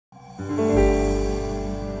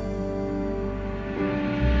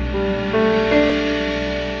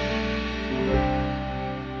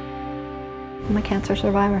I'm a cancer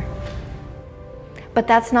survivor. But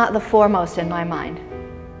that's not the foremost in my mind.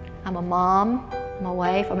 I'm a mom, I'm a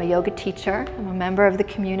wife, I'm a yoga teacher, I'm a member of the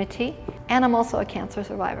community, and I'm also a cancer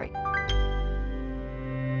survivor.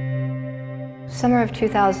 Summer of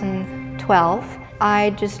 2012,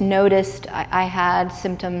 I just noticed I had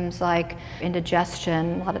symptoms like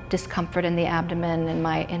indigestion, a lot of discomfort in the abdomen, in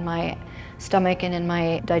my stomach and in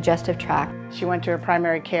my digestive tract. She went to her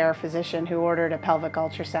primary care physician who ordered a pelvic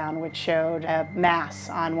ultrasound which showed a mass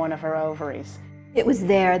on one of her ovaries. It was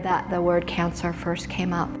there that the word cancer first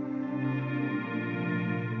came up.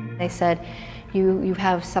 They said, you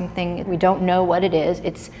have something, we don't know what it is,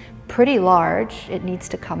 it's pretty large, it needs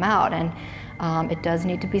to come out, and it does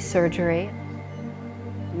need to be surgery.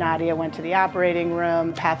 Nadja went to the operating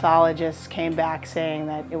room. Pathologists came back saying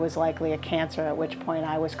that it was likely a cancer, at which point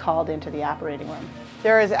I was called into the operating room.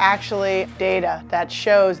 There is actually data that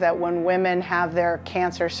shows that when women have their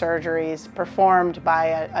cancer surgeries performed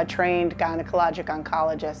by a trained gynecologic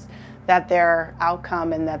oncologist, that their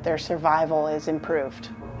outcome and that their survival is improved.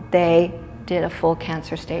 They did a full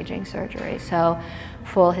cancer staging surgery, so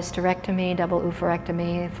full hysterectomy, double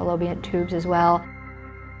oophorectomy, fallopian tubes as well.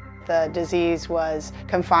 The disease was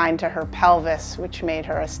confined to her pelvis, which made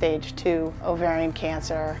her a stage 2 ovarian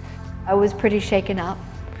cancer. I was pretty shaken up,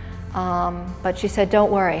 but she said,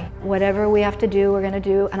 don't worry, whatever we have to do, we're going to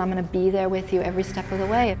do, and I'm going to be there with you every step of the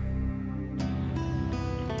way.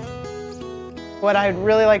 What I'd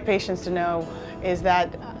really like patients to know is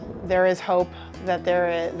that there is hope, that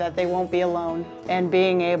they won't be alone, and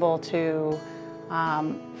being able to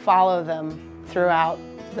follow them throughout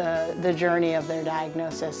the journey of their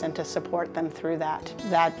diagnosis and to support them through that.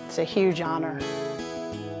 That's a huge honor.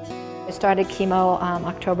 I started chemo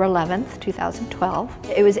October 11th,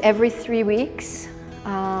 2012. It was every 3 weeks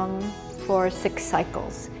for 6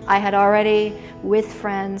 cycles. I had already, with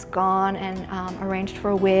friends, gone and arranged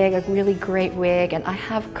for a wig, a really great wig, and I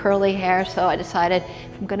have curly hair, so I decided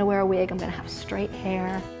if I'm going to wear a wig, I'm going to have straight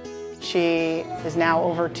hair. She is now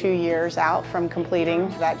over 2 years out from completing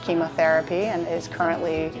that chemotherapy and is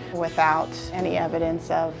currently without any evidence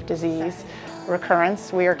of disease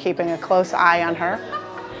recurrence. We are keeping a close eye on her.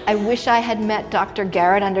 I wish I had met Dr.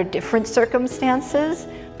 Garrett under different circumstances,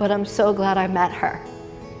 but I'm so glad I met her.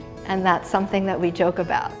 And that's something that we joke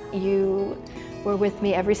about. You were with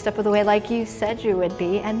me every step of the way like you said you would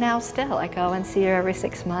be, and now still. I go and see her every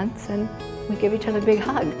 6 months and we give each other a big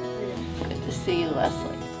hug. Good to see you,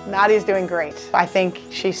 Leslie. Nadja's doing great. I think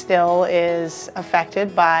she still is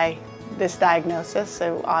affected by this diagnosis.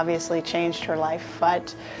 It obviously changed her life,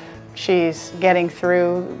 but she's getting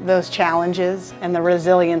through those challenges, and the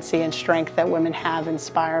resiliency and strength that women have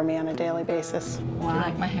inspire me on a daily basis. Wow. Do you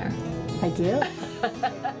like my hair? I do.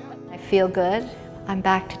 I feel good. I'm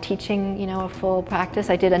back to teaching, a full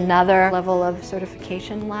practice. I did another level of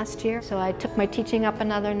certification last year, so I took my teaching up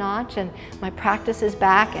another notch, and my practice is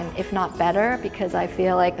back, and if not better, because I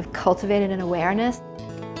feel like I've cultivated an awareness.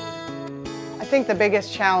 I think the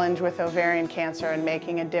biggest challenge with ovarian cancer and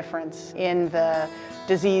making a difference in the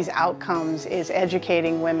disease outcomes is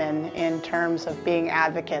educating women in terms of being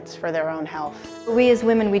advocates for their own health. We as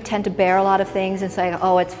women, we tend to bear a lot of things and say,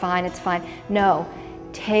 oh, it's fine, it's fine. No.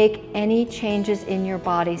 Take any changes in your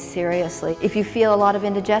body seriously. If you feel a lot of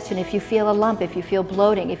indigestion, if you feel a lump, if you feel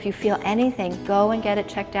bloating, if you feel anything, go and get it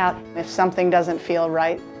checked out. If something doesn't feel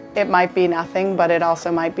right, it might be nothing, but it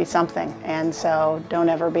also might be something. And so don't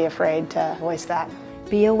ever be afraid to voice that.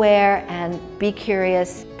 Be aware and be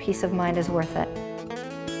curious. Peace of mind is worth it.